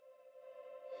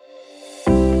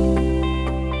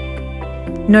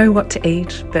Know what to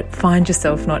eat, but find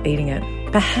yourself not eating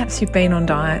it. Perhaps you've been on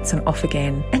diets and off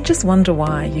again and just wonder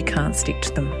why you can't stick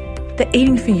to them. The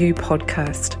Eating For You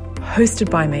podcast,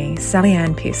 hosted by me,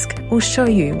 Sally-Anne Pisk, will show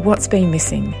you what's been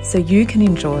missing so you can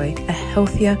enjoy a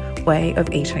healthier way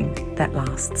of eating that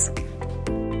lasts.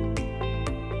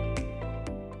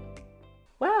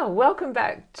 Well, welcome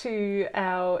back to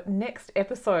our next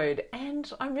episode,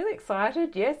 and I'm really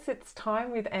excited. Yes, it's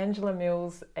time with Angela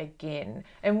Mills again,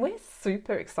 and we're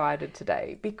super excited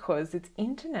today because it's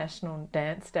International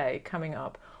Dance Day coming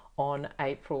up on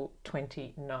April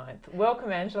 29th.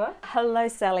 Welcome, Angela. Hello,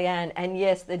 Sally-Anne. And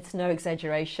yes, it's no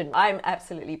exaggeration. I'm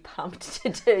absolutely pumped to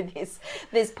do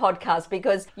this podcast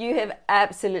because you have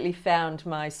absolutely found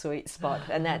my sweet spot,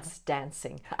 and that's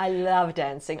dancing. I love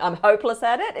dancing. I'm hopeless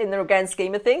at it in the grand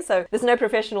scheme of things, so there's no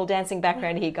professional dancing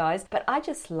background here, guys, but I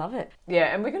just love it.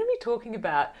 Yeah, and we're going to be talking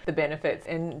about the benefits.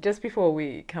 And just before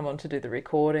we come on to do the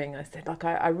recording, I said,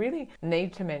 I really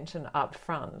need to mention up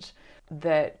front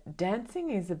that dancing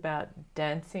is about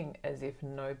dancing as if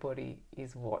nobody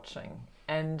is watching.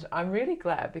 And I'm really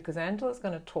glad because Angela's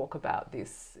going to talk about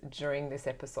this during this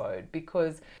episode,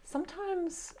 because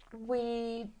sometimes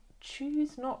we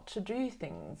choose not to do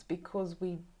things because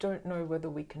we don't know whether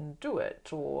we can do it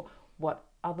or what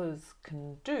others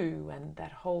can do, and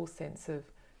that whole sense of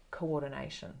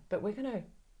coordination. But we're going to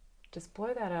just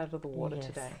blow that out of the water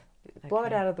today. Blow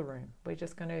it out of the room. We're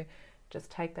just going to just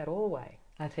take that all away.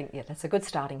 I think, yeah, that's a good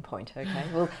starting point,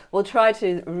 okay? We'll try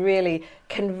to really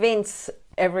convince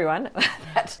everyone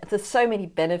that there's so many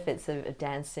benefits of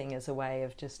dancing as a way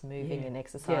of just moving and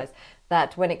exercise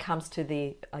that when it comes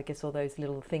to all those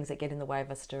little things that get in the way of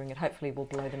us doing it, hopefully we'll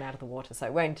blow them out of the water.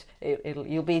 So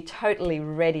you'll be totally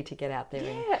ready to get out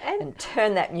there and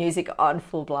turn that music on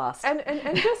full blast. And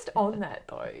just on that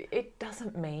though, it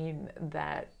doesn't mean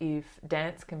that if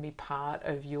dance can be part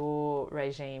of your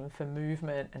regime for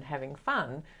movement and having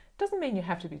fun, doesn't mean you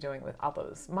have to be doing it with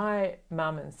others. My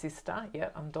mum and sister,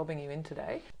 I'm dobbing you in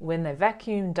today, when they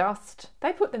vacuum, dust,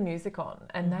 they put the music on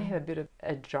and they have a bit of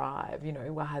a drive,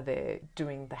 while they're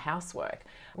doing the housework.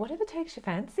 Whatever takes your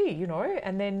fancy,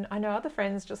 and then I know other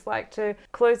friends just like to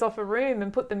close off a room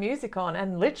and put the music on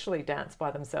and literally dance by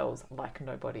themselves like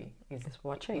nobody is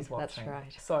watching. That's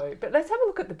right. So, but let's have a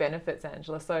look at the benefits,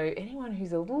 Angela. So anyone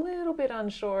who's a little bit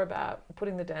unsure about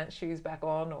putting the dance shoes back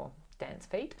on or dance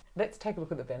feet, let's take a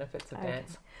look at the benefits of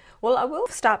dance. Well, I will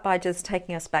start by just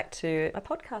taking us back to a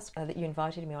podcast that you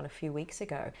invited me on a few weeks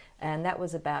ago, and that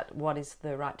was about what is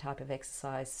the right type of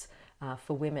exercise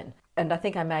for women. And I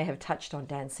think I may have touched on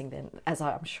dancing then, as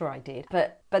I'm sure I did.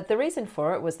 But the reason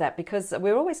for it was that because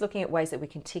we're always looking at ways that we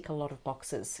can tick a lot of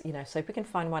boxes, so if we can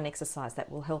find one exercise that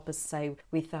will help us, say,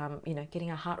 with, getting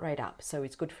our heart rate up, so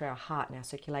it's good for our heart and our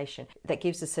circulation, that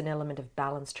gives us an element of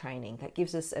balance training, that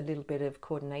gives us a little bit of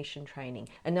coordination training,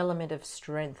 an element of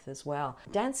strength as well.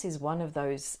 Dance is one of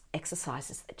those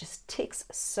exercises that just ticks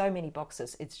so many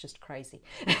boxes. It's just crazy.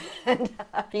 And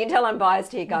you can tell I'm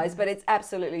biased here, guys, but it's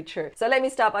absolutely true. So let me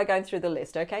start by going through the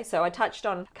list, okay? So I touched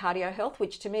on cardio health,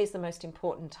 which to me is the most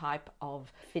important type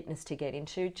of fitness to get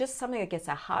into. Just something that gets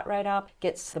our heart rate up,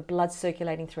 gets the blood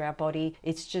circulating through our body.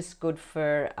 It's just good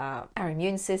for our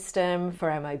immune system, for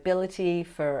our mobility,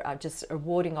 for just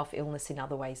warding off illness in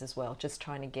other ways as well. Just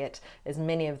trying to get as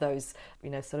many of those,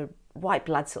 sort of white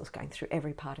blood cells going through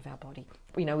every part of our body.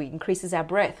 It increases our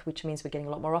breath, which means we're getting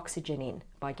a lot more oxygen in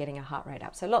by getting our heart rate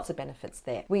up. So lots of benefits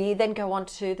there. We then go on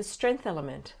to the strength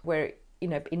element, where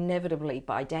inevitably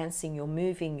by dancing, you're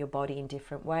moving your body in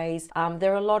different ways.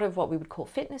 There are a lot of what we would call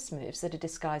fitness moves that are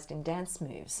disguised in dance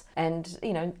moves. And,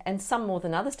 and some more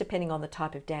than others, depending on the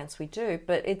type of dance we do.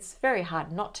 But it's very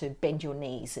hard not to bend your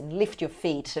knees and lift your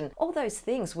feet and all those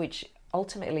things which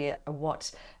ultimately are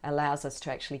what allows us to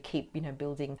actually keep,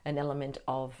 building an element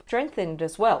of strength in it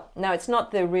as well. Now, it's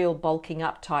not the real bulking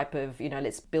up type of,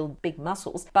 let's build big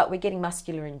muscles, but we're getting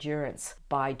muscular endurance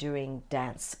by doing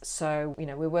dance. So,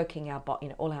 we're working our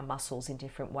all our muscles in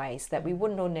different ways that we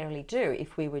wouldn't ordinarily do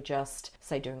if we were just,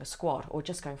 say, doing a squat or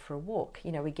just going for a walk.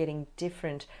 We're getting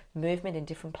different movement and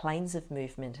different planes of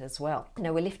movement as well.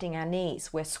 We're lifting our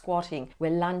knees, we're squatting,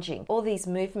 we're lunging, all these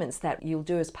movements that you'll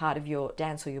do as part of your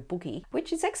dance or your boogie,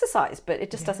 which is exercise, but it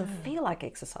just doesn't feel like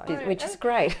exercise, which is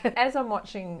great. As I'm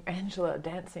watching Angela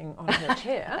dancing on her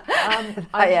chair, I'm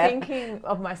thinking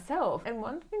of myself. And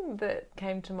one thing that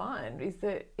came to mind is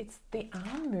that it's the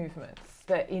arm movements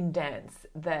that in dance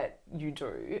that you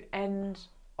do. And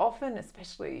often,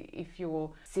 especially if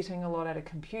you're sitting a lot at a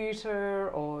computer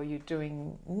or you're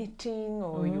doing knitting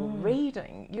or you're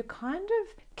reading, you're kind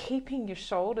of keeping your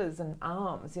shoulders and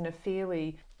arms in a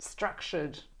fairly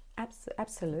structured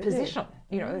Absolutely. position.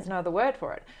 There's no other word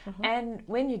for it. And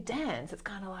when you dance, it's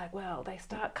kind of like, well, they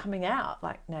start coming out.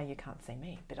 Like, now you can't see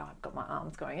me, but I've got my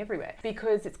arms going everywhere.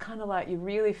 Because it's kind of like you're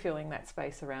really feeling that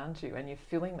space around you, and you're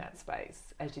filling that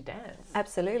space as you dance.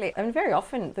 Absolutely. And very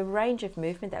often the range of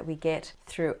movement that we get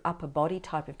through upper body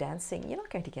type of dancing, you're not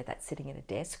going to get that sitting at a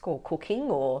desk or cooking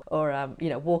or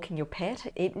walking your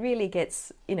pet. It really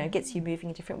gets you moving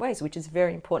in different ways, which is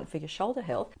very important for your shoulder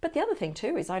health. But the other thing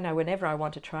too is I know whenever I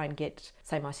want to try and get,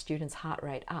 say, my students' heart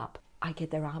rate up, I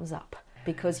get their arms up.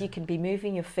 Because you can be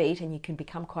moving your feet and you can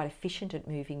become quite efficient at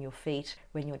moving your feet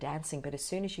when you're dancing. But as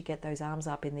soon as you get those arms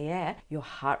up in the air, your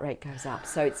heart rate goes up.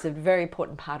 So it's a very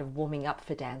important part of warming up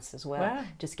for dance as well. Wow.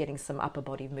 Just getting some upper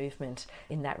body movement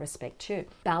in that respect too.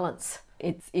 Balance.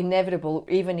 It's inevitable,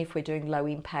 even if we're doing low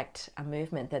impact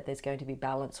movement, that there's going to be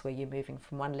balance where you're moving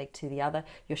from one leg to the other.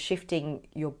 You're shifting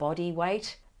your body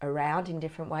weight around in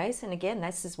different ways, and again,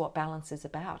 this is what balance is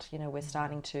about. We're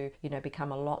starting to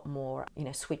become a lot more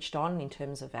switched on in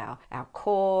terms of our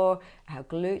core, our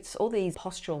glutes, all these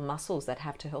postural muscles that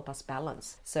have to help us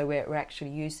balance. So we're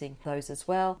actually using those as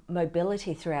well.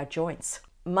 Mobility through our joints.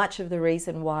 Much of the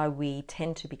reason why we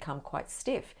tend to become quite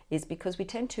stiff is because we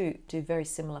tend to do very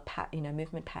similar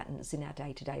movement patterns in our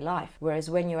day-to-day life. Whereas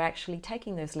when you're actually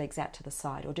taking those legs out to the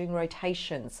side or doing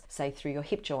rotations, say through your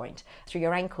hip joint, through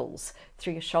your ankles,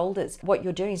 through your shoulders, what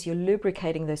you're doing is you're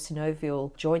lubricating those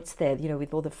synovial joints there,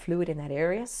 with all the fluid in that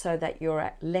area, so that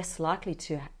you're less likely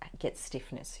to get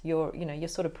stiffness. You're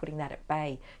sort of putting that at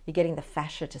bay. You're getting the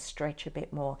fascia to stretch a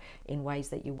bit more in ways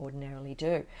that you ordinarily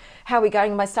do. How are we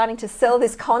going? Am I starting to sell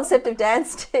this concept of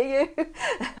dance to you?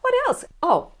 What else?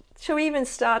 Oh, shall we even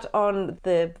start on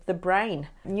the brain?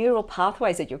 Neural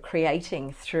pathways that you're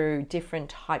creating through different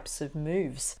types of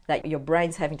moves that your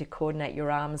brain's having to coordinate your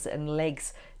arms and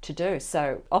legs to do.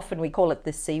 So often we call it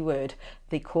the C word,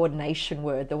 the coordination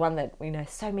word, the one that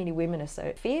so many women are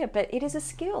so fear, but it is a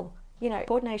skill.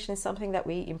 Coordination is something that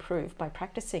we improve by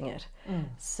practicing it.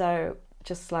 So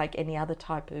just like any other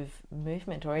type of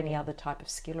movement or any other type of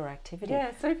skill or activity.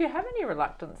 Yeah, so if you have any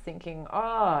reluctance thinking,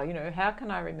 how can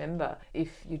I remember if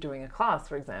you're doing a class,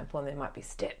 for example, and there might be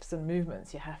steps and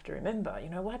movements you have to remember,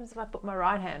 what happens if I put my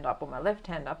right hand up or my left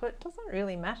hand up? It doesn't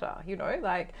really matter,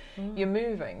 you're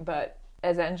moving, but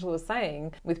as Angela was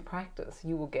saying, with practice,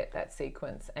 you will get that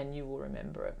sequence and you will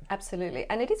remember it. Absolutely.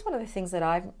 And it is one of the things that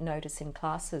I've noticed in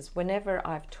classes whenever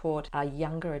I've taught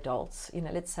younger adults,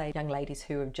 let's say young ladies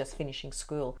who are just finishing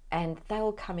school, and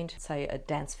they'll come into, say, a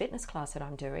dance fitness class that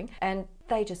I'm doing, and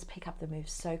they just pick up the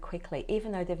moves so quickly,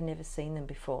 even though they've never seen them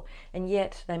before. And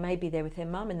yet they may be there with their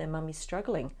mum and their mum is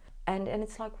struggling. And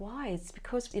it's like, why? It's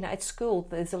because, at school,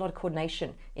 there's a lot of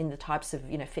coordination in the types of,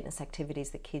 fitness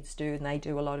activities that kids do, and they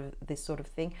do a lot of this sort of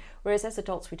thing. Whereas as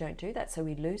adults, we don't do that, so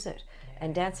we lose it. Yeah.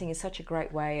 And dancing is such a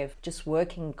great way of just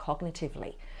working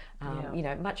cognitively.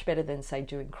 Much better than, say,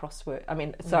 doing crossword.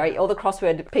 All the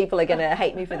crossword people are going to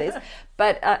hate me for this.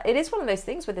 But it is one of those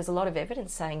things where there's a lot of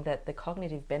evidence saying that the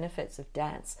cognitive benefits of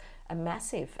dance are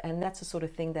massive. And that's the sort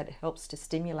of thing that helps to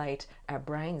stimulate our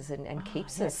brains and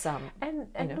keeps us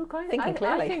look, thinking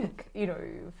clearly. I think,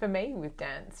 for me with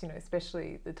dance,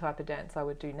 especially the type of dance I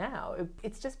would do now,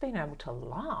 it's just being able to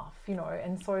laugh,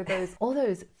 and so all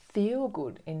those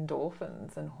feel-good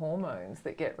endorphins and hormones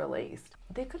that get released,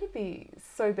 they're going to be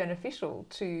so beneficial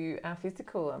to our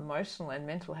physical, emotional and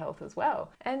mental health as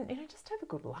well. And, just have a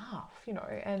good laugh,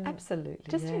 and absolutely,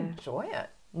 just enjoy it.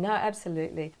 No,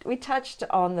 absolutely. We touched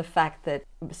on the fact that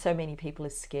so many people are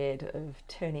scared of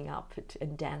turning up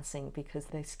and dancing because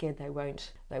they're scared they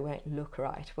won't look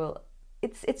right. Well,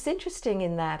 it's interesting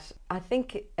in that I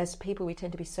think as people we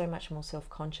tend to be so much more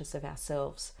self-conscious of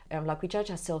ourselves. We judge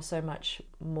ourselves so much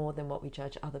more than what we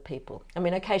judge other people.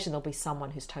 Occasionally there'll be someone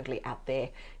who's totally out there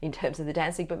in terms of the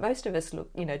dancing, but most of us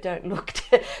don't look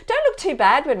too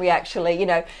bad when we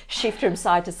actually shift from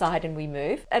side to side and we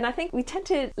move. And I think we tend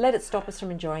to let it stop us from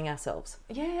enjoying ourselves.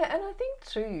 Yeah, and I think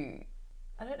too,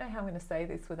 I don't know how I'm going to say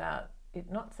this without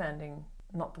it not sounding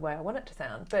not the way I want it to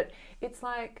sound, but it's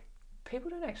like people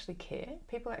don't actually care.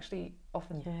 People actually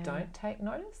often don't take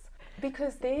notice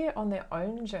because they're on their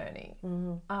own journey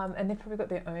and they've probably got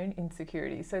their own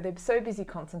insecurities. So they're so busy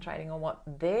concentrating on what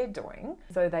they're doing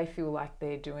so they feel like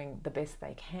they're doing the best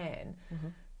they can.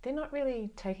 They're not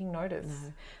really taking notice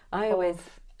of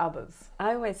others.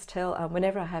 I always tell,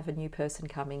 whenever I have a new person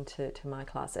coming to my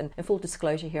class, and in full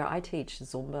disclosure here, I teach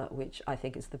Zumba, which I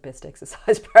think is the best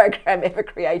exercise program ever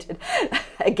created.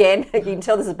 Again, you can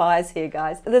tell there's a bias here,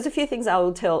 guys. There's a few things I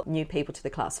will tell new people to the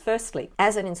class. Firstly,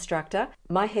 as an instructor,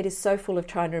 my head is so full of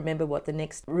trying to remember what the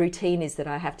next routine is that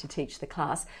I have to teach the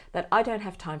class that I don't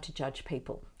have time to judge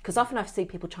people. Because often I see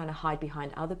people trying to hide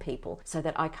behind other people so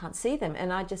that I can't see them.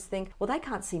 And I just think, well, they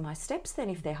can't see my steps then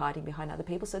if they're hiding behind other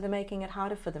people, so they're making it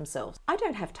harder for themselves. I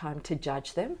don't have time to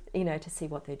judge them, to see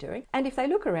what they're doing. And if they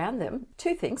look around them,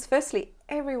 two things. Firstly,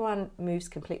 everyone moves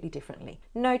completely differently.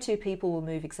 No two people will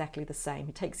move exactly the same.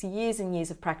 It takes years and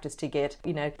years of practice to get,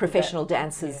 professional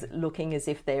dancers looking as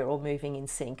if they're all moving in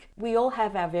sync. We all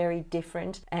have our very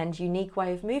different and unique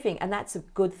way of moving, and that's a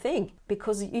good thing,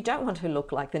 because you don't want to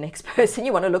look like the next person.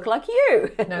 You want to look like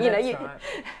you. No, that's right.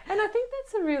 And I think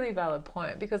that's a really valid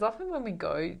point, because often when we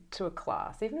go to a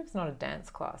class, even if it's not a dance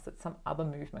class, it's some other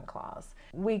movement class,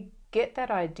 we get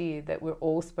that idea that we're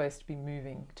all supposed to be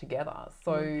moving together.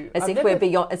 So as if we're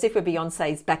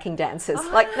Beyonce's backing dancers.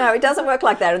 No, it doesn't work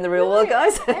like that in the real world,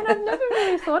 guys. And I've never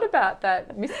really thought about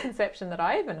that misconception that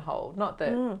I even hold. Not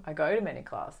that I go to many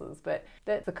classes, but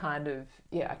that's the kind of,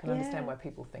 I can understand why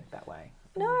people think that way.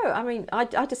 No, I mean, I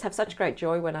just have such great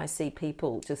joy when I see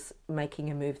people just making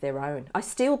a move their own. I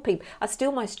steal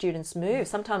my students' moves.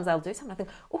 Sometimes they'll do something, I think,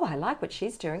 oh, I like what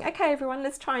she's doing. Okay, everyone,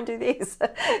 let's try and do this,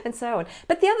 and so on.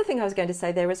 But the other thing I was going to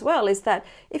say there as well is that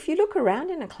if you look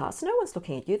around in a class, no one's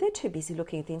looking at you. They're too busy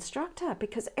looking at the instructor,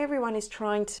 because everyone is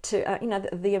trying to,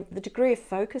 the degree of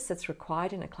focus that's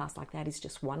required in a class like that is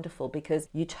just wonderful, because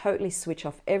you totally switch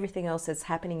off everything else that's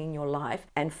happening in your life.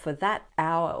 And for that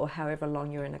hour or however long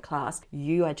you're in a class,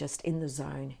 you are just in the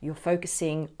zone. You're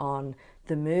focusing on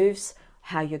the moves,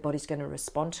 how your body's going to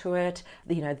respond to it,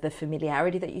 the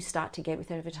familiarity that you start to get with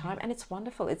it over time. And it's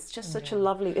wonderful. It's just such a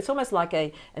lovely, it's almost like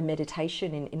a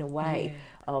meditation in a way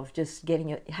of just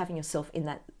having yourself in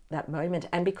that moment.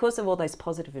 And because of all those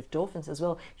positive endorphins as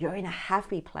well, you're in a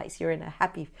happy place. You're in a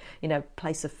happy,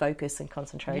 place of focus and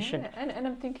concentration. Yeah. And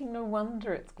I'm thinking, no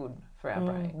wonder it's good for our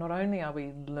brain. Not only are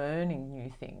we learning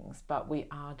new things, but we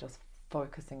are just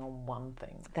focusing on one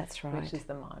thing. That's right. Which is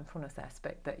the mindfulness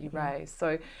aspect that you raised.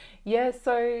 So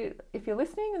if you're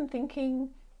listening and thinking,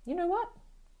 you know what,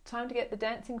 time to get the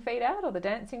dancing feet out or the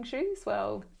dancing shoes,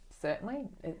 well, certainly,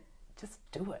 just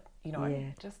do it.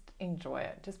 Just enjoy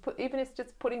it. Even if it's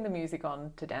just putting the music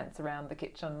on to dance around the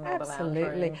kitchen or the lounge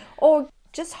room. Or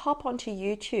just hop onto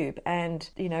YouTube and,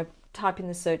 type in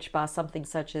the search bar something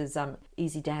such as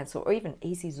easy dance or even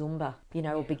easy Zumba,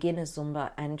 or beginner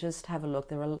Zumba, and just have a look.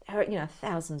 There are,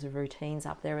 thousands of routines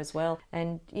up there as well.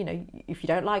 And, if you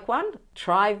don't like one,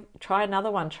 try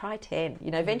another one, try 10.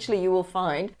 Eventually you will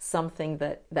find something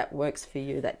that works for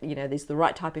you, that, there's the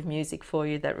right type of music for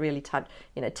you that really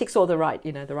ticks all the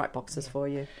right boxes for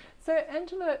you. So,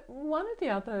 Angela, one of the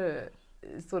other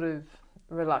sort of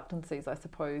reluctancies, I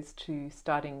suppose, to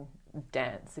starting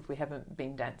dance, if we haven't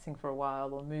been dancing for a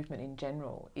while, or movement in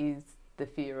general, is the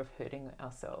fear of hurting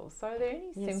ourselves. So are there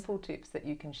any simple tips that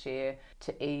you can share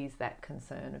to ease that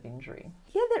concern of injury?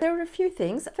 Yeah, there are a few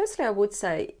things. Firstly, I would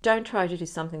say don't try to do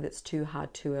something that's too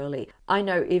hard too early. I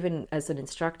know even as an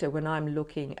instructor, when I'm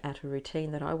looking at a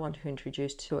routine that I want to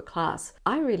introduce to a class,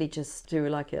 I really just do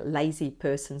like a lazy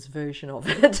person's version of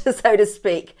it, so to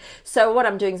speak. So what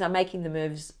I'm doing is I'm making the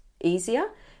moves easier,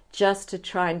 just to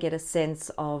try and get a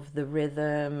sense of the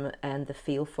rhythm and the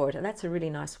feel for it. And that's a really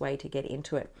nice way to get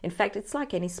into it. In fact, it's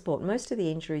like any sport. Most of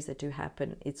the injuries that do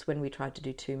happen, it's when we try to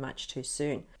do too much too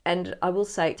soon. And I will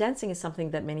say dancing is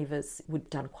something that many of us would have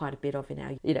done quite a bit of in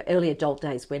our early adult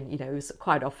days, when it was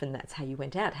quite often that's how you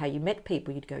went out, how you met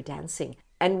people, you'd go dancing.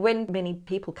 And when many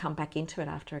people come back into it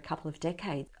after a couple of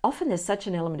decades, often there's such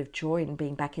an element of joy in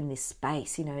being back in this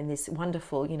space, in this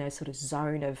wonderful, sort of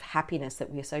zone of happiness that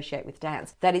we associate with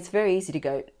dance, that it's very easy to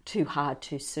go too hard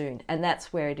too soon. And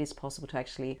that's where it is possible to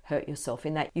actually hurt yourself,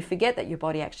 in that you forget that your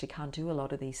body actually can't do a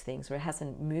lot of these things, or it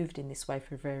hasn't moved in this way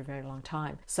for a very, very long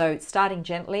time. So starting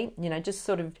gently, just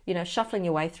sort of, shuffling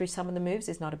your way through some of the moves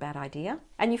is not a bad idea.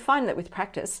 And you find that with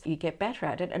practice, you get better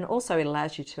at it. And also it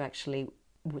allows you to actually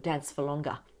dance for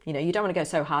longer. You don't want to go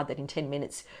so hard that in 10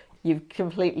 minutes you've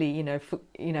completely,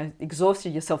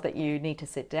 exhausted yourself that you need to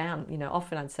sit down.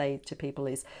 Often I'd say to people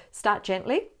is start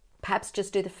gently. Perhaps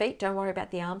just do the feet, don't worry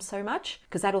about the arms so much,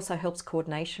 because that also helps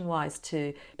coordination-wise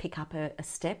to pick up a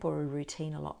step or a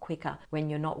routine a lot quicker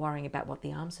when you're not worrying about what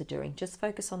the arms are doing. Just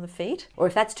focus on the feet, or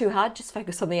if that's too hard, just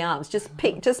focus on the arms. Just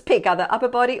pick either upper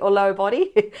body or lower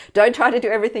body. Don't try to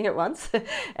do everything at once,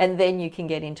 and then you can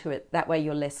get into it. That way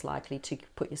you're less likely to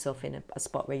put yourself in a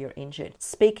spot where you're injured.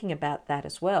 Speaking about that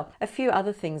as well, a few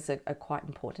other things are quite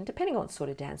important, depending on what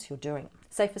sort of dance you're doing.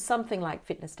 So for something like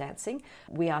fitness dancing,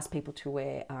 we ask people to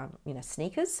wear,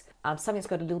 sneakers, something that's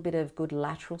got a little bit of good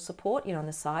lateral support, on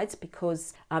the sides,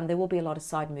 because there will be a lot of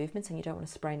side movements, and you don't want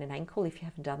to sprain an ankle if you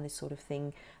haven't done this sort of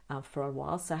thing for a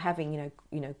while. So having,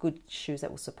 good shoes that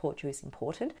will support you is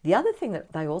important. The other thing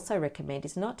that they also recommend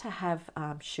is not to have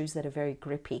shoes that are very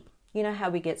grippy. You know how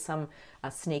we get some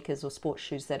sneakers or sports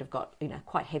shoes that have got,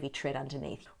 quite heavy tread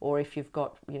underneath, or if you've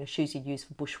got, shoes you use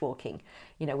for bushwalking,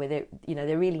 where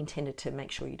they're really intended to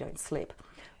make sure you don't slip.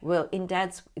 Well, in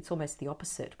dads, it's almost the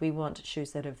opposite. We want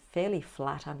shoes that are fairly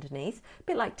flat underneath, a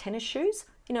bit like tennis shoes,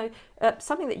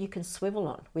 something that you can swivel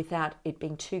on without it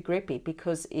being too grippy,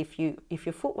 because if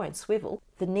your foot won't swivel,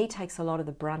 the knee takes a lot of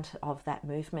the brunt of that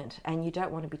movement, and you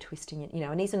don't want to be twisting it,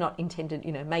 and these are not intended,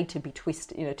 made to be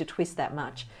to twist that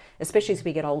much, especially as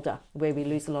we get older, where we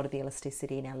lose a lot of the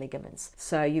elasticity in our ligaments.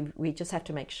 So we just have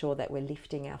to make sure that we're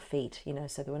lifting our feet,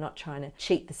 so that we're not trying to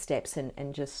cheat the steps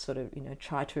and just sort of,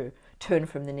 try to turn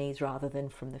from the knees rather than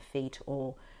from the feet,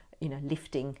 or,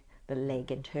 lifting the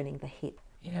leg and turning the hip.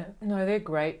 Yeah, no, they're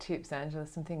great tips, Angela.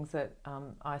 Some things that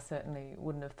I certainly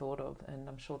wouldn't have thought of, and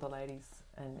I'm sure the ladies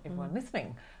and everyone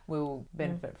listening will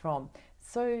benefit from.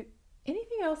 So,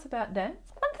 anything else about dance?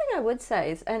 One thing I would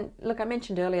say is, and look, I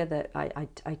mentioned earlier that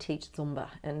I teach Zumba,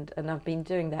 and I've been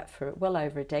doing that for well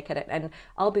over a decade, and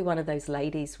I'll be one of those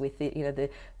ladies with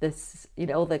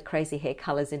all the crazy hair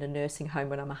colours in a nursing home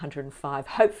when I'm 105,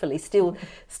 hopefully still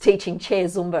teaching chair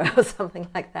Zumba or something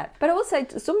like that. But also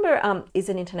Zumba is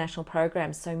an international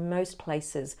program, so most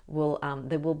places will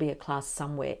there will be a class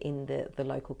somewhere in the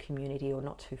local community or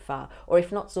not too far, or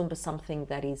if not Zumba, something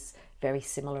that is very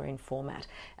similar in format.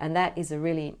 And that is a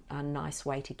really nice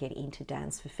way to get into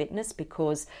Dance for Fitness,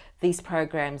 because these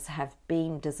programs have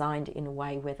been designed in a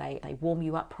way where they warm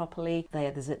you up properly.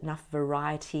 There's enough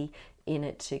variety in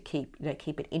it to keep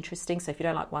it interesting. So if you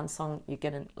don't like one song, you're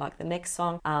going to like the next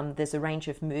song. There's a range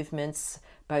of movements,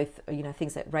 both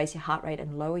things that raise your heart rate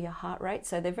and lower your heart rate.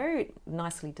 So they're very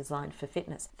nicely designed for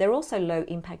fitness. They're also low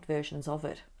impact versions of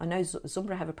it. I know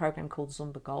Zumba have a program called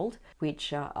Zumba Gold,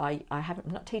 which I'm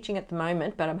not teaching at the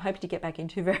moment, but I'm hoping to get back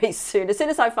into very soon. As soon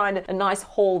as I find a nice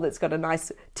hall that's got a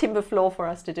nice timber floor for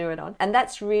us to do it on. And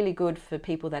that's really good for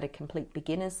people that are complete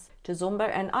beginners to Zumba.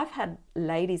 And I've had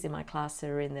ladies in my class that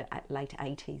are in their late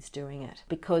 80s doing it,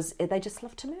 because they just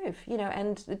love to move,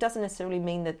 and it doesn't necessarily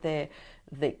mean that they're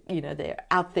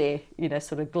out there,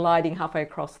 sort of gliding halfway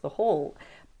across the hall,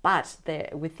 but they're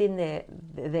within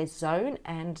their zone,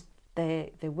 and they're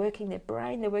working their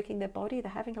brain, they're working their body, they're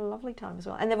having a lovely time as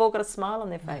well, and they've all got a smile on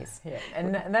their face. Yeah,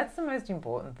 and that's the most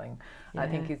important thing, I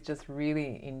think, is just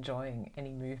really enjoying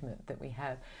any movement that we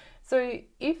have. So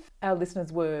if our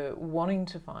listeners were wanting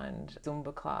to find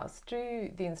Zumba class,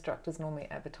 do the instructors normally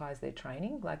advertise their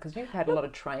training? Because you've had a lot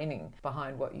of training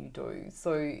behind what you do.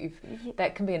 So if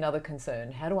that can be another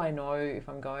concern, how do I know if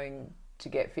I'm going to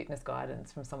get fitness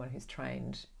guidance from someone who's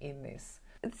trained in this?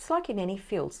 It's like in any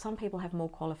field. Some people have more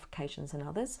qualifications than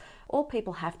others. All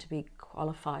people have to be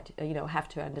qualified, have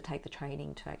to undertake the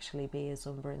training to actually be a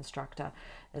Zumba instructor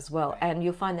as well. And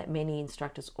you'll find that many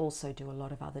instructors also do a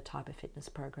lot of other type of fitness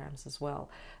programs as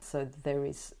well. So there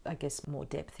is, I guess, more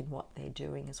depth in what they're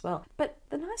doing as well. But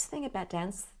the nice thing about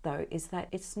dance, though, is that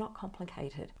it's not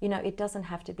complicated. It doesn't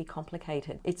have to be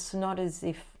complicated. It's not as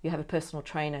if you have a personal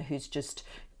trainer who's just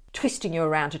twisting you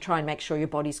around to try and make sure your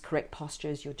body's correct posture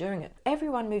as you're doing it.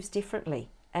 Everyone moves differently,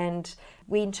 and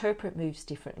we interpret moves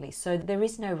differently, so there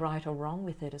is no right or wrong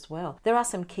with it as well. There are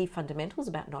some key fundamentals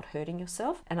about not hurting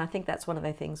yourself, and I think that's one of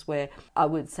the things where I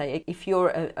would say if you're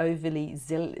an overly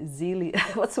zealous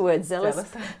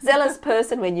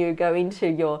person when you go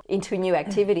into new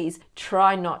activities,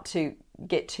 try not to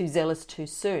get too zealous too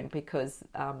soon, because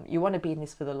you want to be in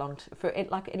this for the long term. For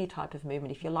like any type of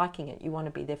movement, if you're liking it, you want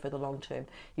to be there for the long term.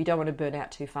 You don't want to burn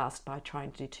out too fast by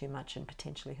trying to do too much and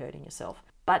potentially hurting yourself.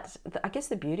 But I guess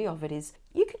the beauty of it is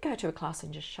you could go to a class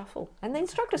and just shuffle, and the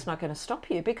instructor's not going to stop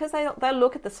you, because they'll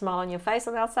look at the smile on your face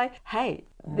and they'll say, hey,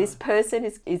 this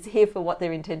person is here for what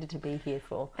they're intended to be here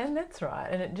for. And that's right.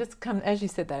 And it just as you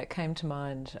said that, it came to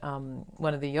mind,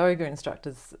 one of the yoga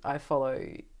instructors I follow,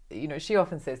 she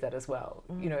often says that as well.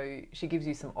 She gives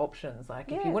you some options.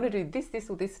 Like, if you want to do this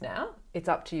or this now, it's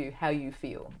up to you how you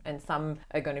feel. And some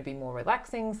are going to be more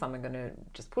relaxing, some are going to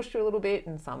just push you a little bit,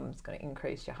 and some's going to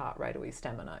increase your heart rate or your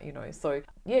stamina, So,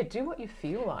 do what you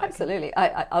feel like. Absolutely.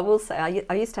 I will say,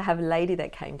 I used to have a lady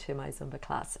that came to my Zumba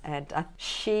class, and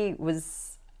she'd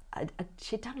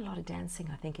done a lot of dancing,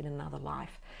 I think, in another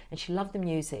life, and she loved the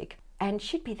music, and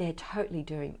she'd be there totally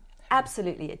doing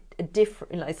absolutely a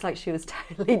different, it's like she was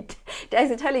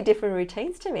totally different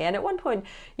routines to me. And at one point,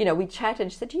 we chatted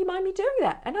and she said, do you mind me doing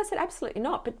that? And I said, absolutely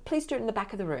not, but please do it in the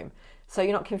back of the room, so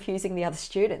you're not confusing the other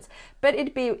students. But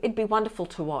it'd be wonderful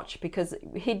to watch, because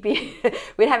we'd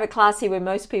have a class here where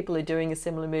most people are doing a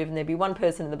similar move, and there'd be one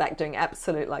person in the back doing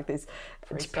absolute, like this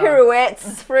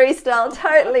pirouettes, freestyle,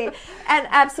 totally, and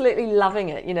absolutely loving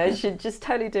it. She's just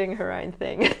totally doing her own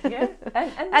thing. Yeah,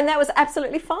 and that was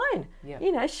absolutely fine.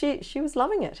 Yeah. She was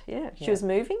loving it. Yeah, she was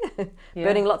moving,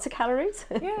 burning lots of calories.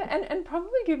 Yeah, and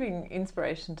probably giving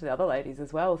inspiration to the other ladies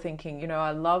as well, thinking,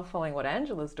 I love following what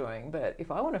Angela's doing, but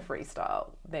if I want to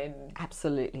freestyle, then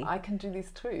absolutely I can do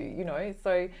this too.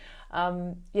 So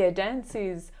dance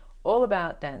is all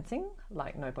about dancing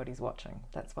like nobody's watching.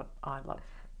 That's what I love.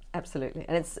 Absolutely,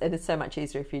 and it's so much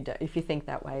easier if you think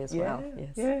that way as well. Yes.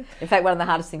 Yeah. In fact, one of the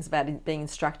hardest things about being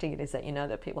instructing it is that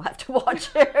that people have to watch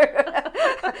you.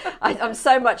 I'm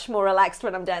so much more relaxed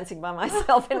when I'm dancing by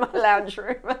myself in my lounge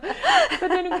room. But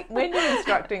then when you're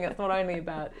instructing, it's not only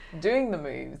about doing the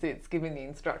moves; it's giving the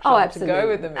instruction to go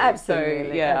with the moves.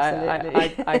 Absolutely, so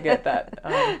absolutely. I get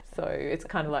that. So it's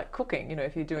kind of like cooking.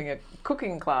 If you're doing a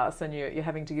cooking class and you're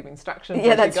having to give instructions,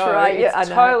 that's right. It's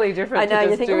totally different. I know. To You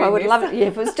just think, doing I would this. love it. Yeah,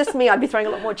 if it was just me, I'd be throwing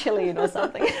a lot more chili in or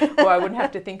something. Or I wouldn't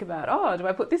have to think about, do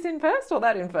I put this in first or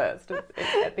that in first?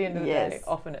 At the end of the day,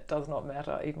 often it does not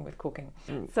matter, even with cooking.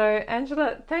 So,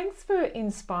 Angela, thanks for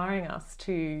inspiring us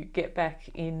to get back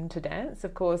into dance.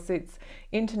 Of course, it's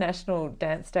International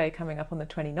Dance Day coming up on the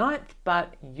 29th,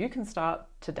 but you can start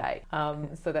today.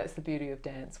 So that's the beauty of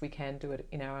dance. We can do it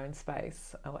in our own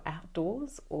space, or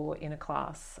outdoors, or in a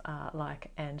class like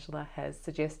Angela has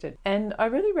suggested. And I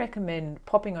really recommend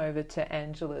popping over to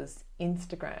Angela's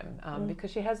Instagram because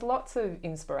she has lots of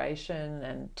inspiration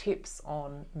and tips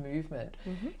on movement.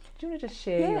 Do you want to just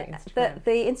share your Instagram?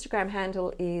 The Instagram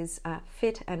handle is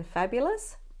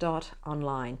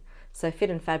fitandfabulous.online. So Fit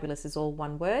and Fabulous is all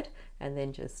one word, and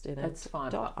then just That's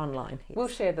fine. .online. Yes. We'll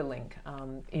share the link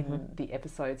in the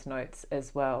episode's notes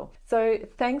as well. So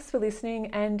thanks for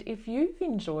listening, and if you've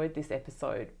enjoyed this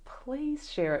episode,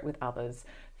 please share it with others.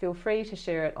 Feel free to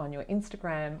share it on your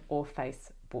Instagram or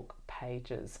Facebook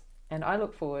pages. And I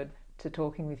look forward to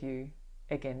talking with you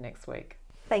again next week.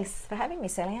 Thanks for having me,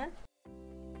 Sally-Ann.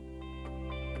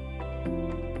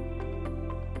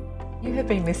 You have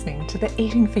been listening to the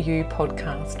Eating for You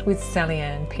podcast with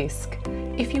Sally-Ann Pisk.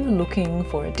 If you are looking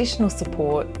for additional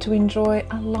support to enjoy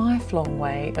a lifelong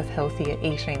way of healthier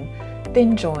eating,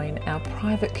 then join our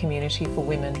private community for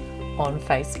women on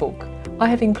Facebook. I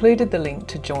have included the link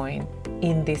to join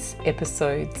in this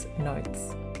episode's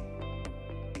notes.